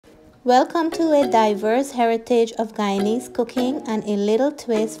Welcome to a diverse heritage of Guyanese cooking and a little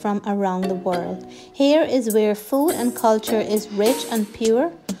twist from around the world. Here is where food and culture is rich and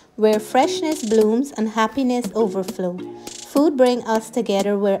pure, where freshness blooms and happiness overflow. Food brings us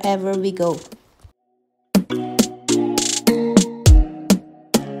together wherever we go.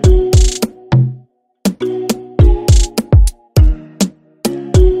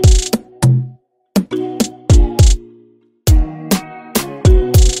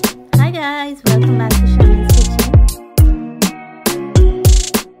 Hi guys, welcome back to Shami's Kitchen.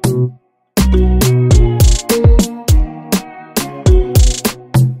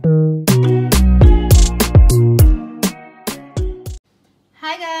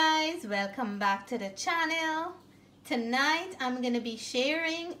 Hi guys, welcome back to the channel. Tonight I'm going to be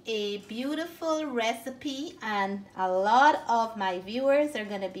sharing a beautiful recipe and a lot of my viewers are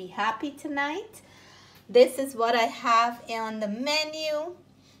going to be happy tonight. This is what I have on the menu.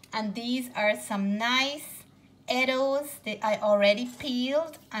 And these are some nice Eddoes that I already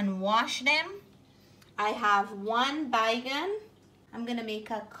peeled and washed them. I have one Baigan. I'm gonna make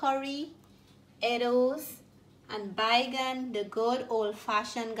a curry, Eddoes, and Baigan the good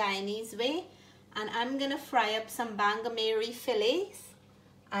old-fashioned Guyanese way. And I'm gonna fry up some Bangamary fillets.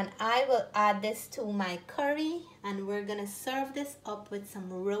 And I will add this to my curry. And we're gonna serve this up with some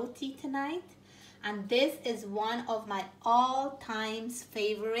roti tonight. And this is one of my all-time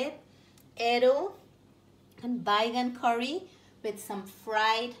favorite Eddoes and Baigan curry with some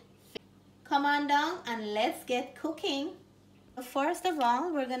fried fish. Come on down and let's get cooking. First of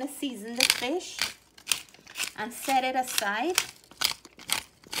all, we're gonna season the fish and set it aside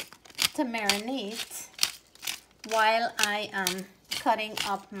to marinate while I am cutting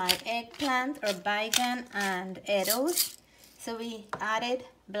up my eggplant or Baigan and Eddoes. So we added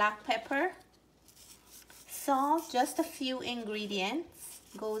black pepper, salt, just a few ingredients,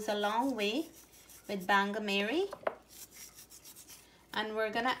 goes a long way with Bangamary. And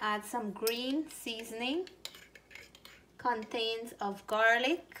we're gonna add some green seasoning, contains of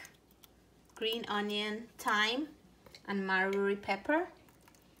garlic, green onion, thyme, and marjoram pepper.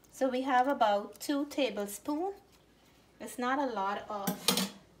 So we have about 2 tablespoons. It's not a lot of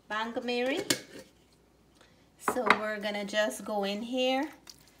Bangamary. So we're gonna just go in here,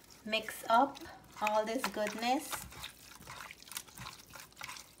 mix up all this goodness,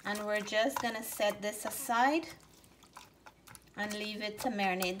 and we're just gonna set this aside and leave it to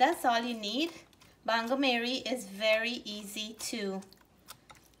marinate. That's all you need. Bangamary is very easy to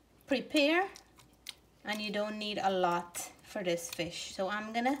prepare and you don't need a lot for this fish. So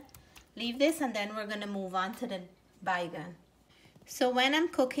I'm gonna leave this and then we're gonna move on to the Baigan. So when I'm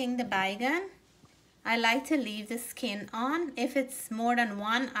cooking the Baigan, I like to leave the skin on. If it's more than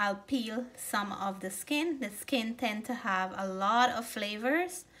one, I'll peel some of the skin. The skin tends to have a lot of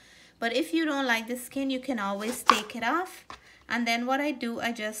flavors. But if you don't like the skin, you can always take it off. And then what I do,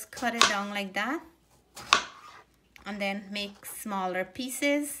 I just cut it down like that. And then make smaller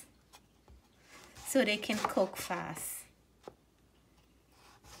pieces so they can cook fast.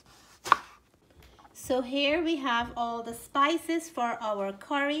 So here we have all the spices for our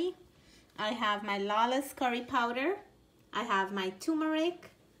curry. I have my Lala's curry powder, I have my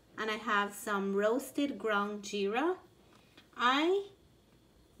turmeric, and I have some roasted ground geera. I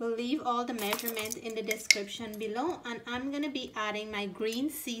will leave all the measurements in the description below, and I'm going to be adding my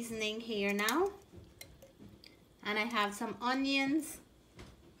green seasoning here now. And I have some onions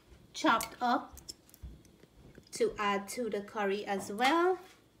chopped up to add to the curry as well.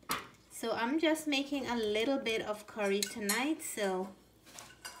 So I'm just making a little bit of curry tonight, so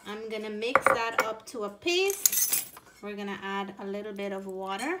I'm gonna mix that up to a paste. We're gonna add a little bit of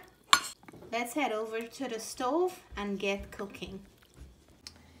water. Let's head over to the stove and get cooking.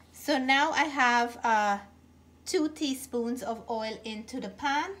 So now I have 2 teaspoons of oil into the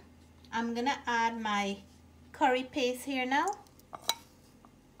pan. I'm gonna add my curry paste here now.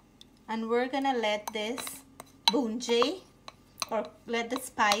 And we're gonna let this bunjay, or let the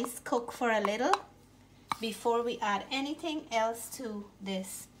spice cook for a little before we add anything else to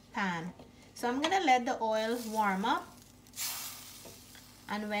this pan. So I'm gonna let the oil warm up,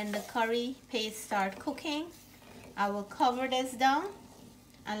 and when the curry paste start cooking, I will cover this down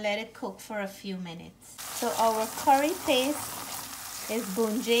and let it cook for a few minutes. So our curry paste is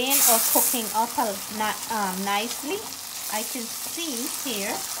bunjaying or cooking up nicely. I can see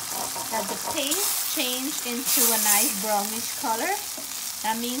here that the paste changed into a nice brownish color.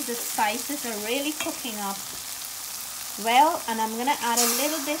 That means the spices are really cooking up well, and I'm gonna add a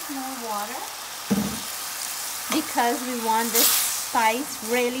little bit more water because we want this spice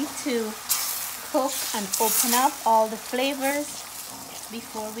really to cook and open up all the flavors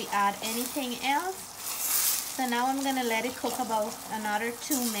before we add anything else. So now I'm gonna let it cook about another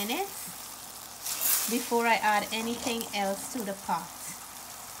 2 minutes before I add anything else to the pot.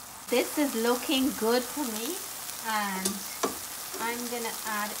 This is looking good to me, and I'm gonna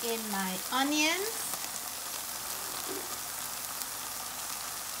add in my onions.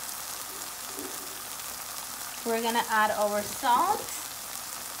 We're gonna add our salt.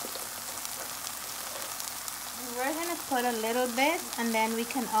 We're gonna put a little bit, and then we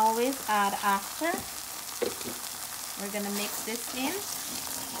can always add after. We're gonna mix this in.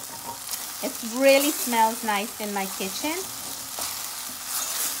 It really smells nice in my kitchen.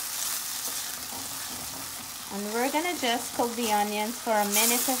 And we're gonna just cook the onions for a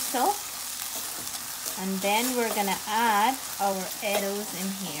minute or so. And then we're gonna add our Eddoes in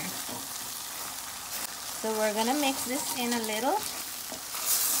here. So we're gonna mix this in a little.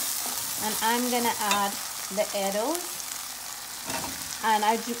 And I'm gonna add the Eddoes. And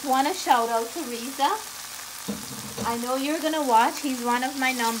I just wanna shout out to Riza. I know you're gonna watch. He's one of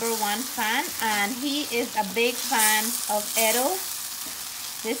my #1 fan, and he is a big fan of Eddoes.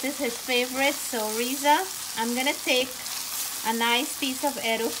 This is his favorite. So Riza, I'm gonna take a nice piece of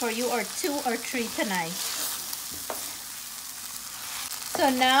Eddoes for you, or 2 or 3 tonight. So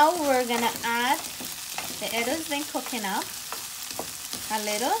now we're gonna add, the Eddoes been cooking up a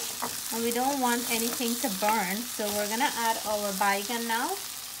little, and we don't want anything to burn, so we're gonna add our Baigan now.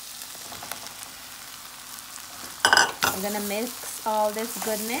 We're gonna mix all this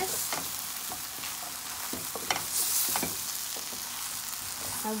goodness.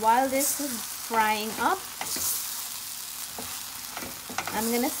 And while this is frying up,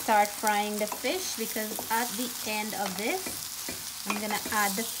 I'm gonna start frying the fish, because at the end of this, I'm gonna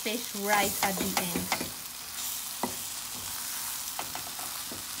add the fish right at the end.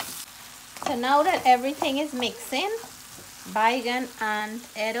 So now that everything is mixing, Baigan and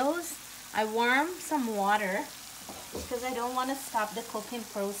Eddoes, I warm some water because I don't want to stop the cooking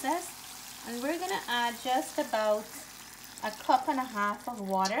process. And we're gonna add just about 1.5 cups of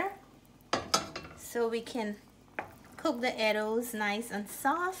water so we can cook the Eddoes nice and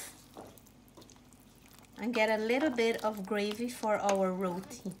soft and get a little bit of gravy for our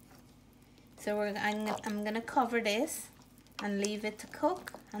roti. So I'm gonna cover this and leave it to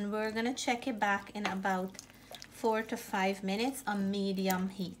cook, and we're gonna check it back in about 4 to 5 minutes on medium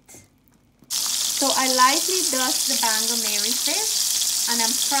heat. So I lightly dust the Bangamary fish, and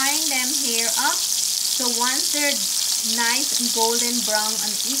I'm frying them here up. So once they're nice and golden brown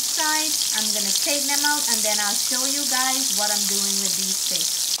on each side, I'm gonna take them out, and then I'll show you guys what I'm doing with these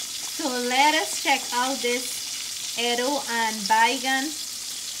fish. So let us check out this Eddoes and Baigan.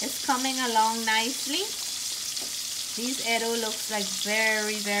 It's coming along nicely. These Eddoes looks like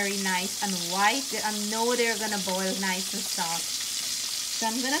very, very nice and white. I know they're gonna boil nice and soft. So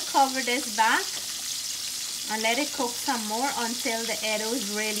I'm gonna cover this back and let it cook some more until the Eddoes is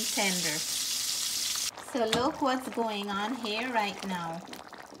really tender. So look what's going on here right now.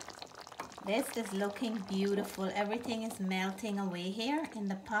 This is looking beautiful. Everything is melting away here in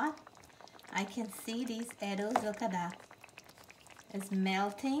the pot. I can see these Eddoes, look at that. It's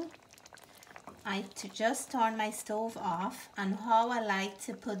melting. I just turned my stove off, and how I like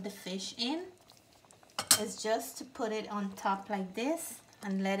to put the fish in is just to put it on top like this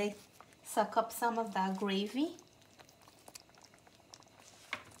and let it suck up some of that gravy.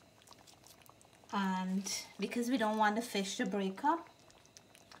 And because we don't want the fish to break up,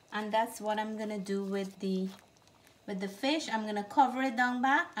 and that's what I'm gonna do with the fish. I'm gonna cover it down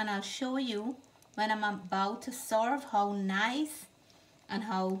back, and I'll show you when I'm about to serve how nice and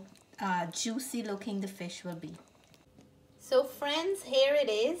how juicy looking the fish will be. So friends, here it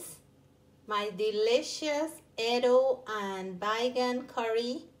is, my delicious Eddoes and Baigan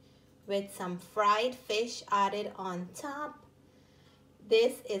curry with some fried fish added on top.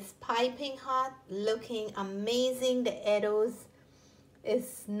 This is piping hot, looking amazing. The Eddoes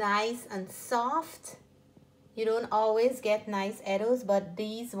is nice and soft. You don't always get nice Eddoes, but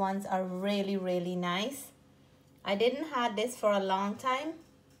these ones are really, really nice. I didn't have this for a long time,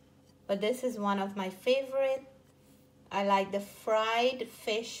 but this is one of my favorite. I like the fried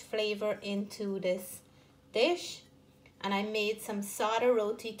fish flavor into this dish, and I made some soda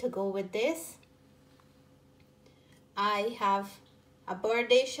roti to go with this. I have a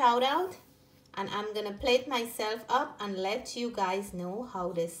birthday shout out, and I'm gonna plate myself up and let you guys know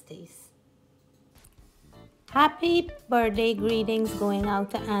how this tastes. Happy birthday greetings going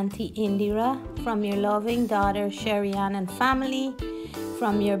out to Auntie Indira from your loving daughter Sherian and family,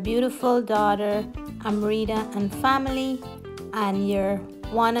 from your beautiful daughter Amrita and family, and your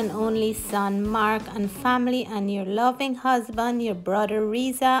one and only son Mark and family, and your loving husband, your brother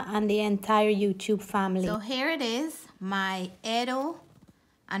Riza, and the entire YouTube family. So here it is, my Eddoes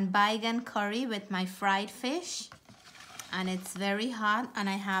and Baigan curry with my fried fish. And it's very hot, and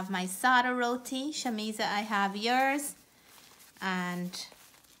I have my sada roti. Shamiza, I have yours. And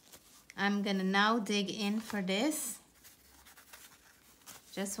I'm gonna now dig in for this.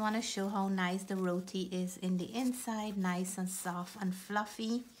 Just want to show how nice the roti is in the inside, nice and soft and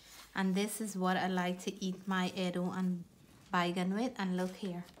fluffy. And this is what I like to eat my Eddoes and Baigan with. And look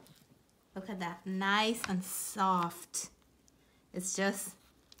here, look at that, nice and soft. It's just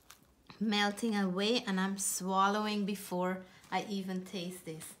melting away, and I'm swallowing before I even taste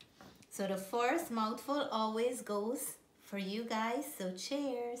this. So the first mouthful always goes for you guys, so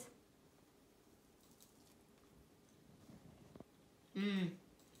cheers.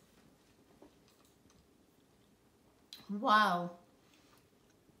 Wow,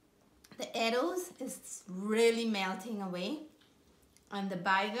 the Eddoes is really melting away, and the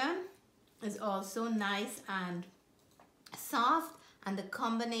Baigan is also nice and soft, and the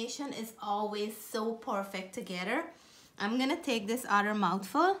combination is always so perfect together. I'm gonna take this other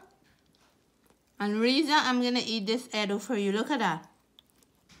mouthful, and Riza, I'm gonna eat this Eddoes for you. Look at that,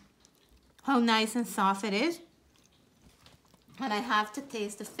 how nice and soft it is. And I have to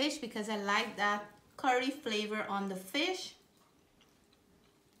taste the fish because I like that curry flavor on the fish.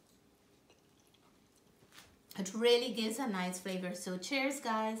 It really gives a nice flavor. So cheers,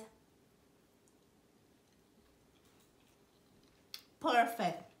 guys.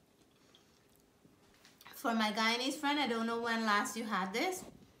 Perfect. For my Guyanese friend, I don't know when last you had this,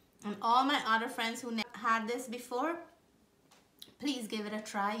 and all my other friends who never had this before, please give it a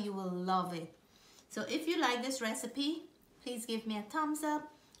try. You will love it. So if you like this recipe, please give me a thumbs up.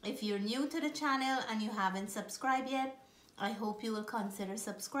 If you're new to the channel and you haven't subscribed yet, I hope you will consider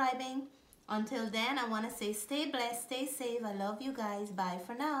subscribing. Until then, I want to say stay blessed, stay safe. I love you guys. Bye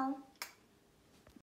for now.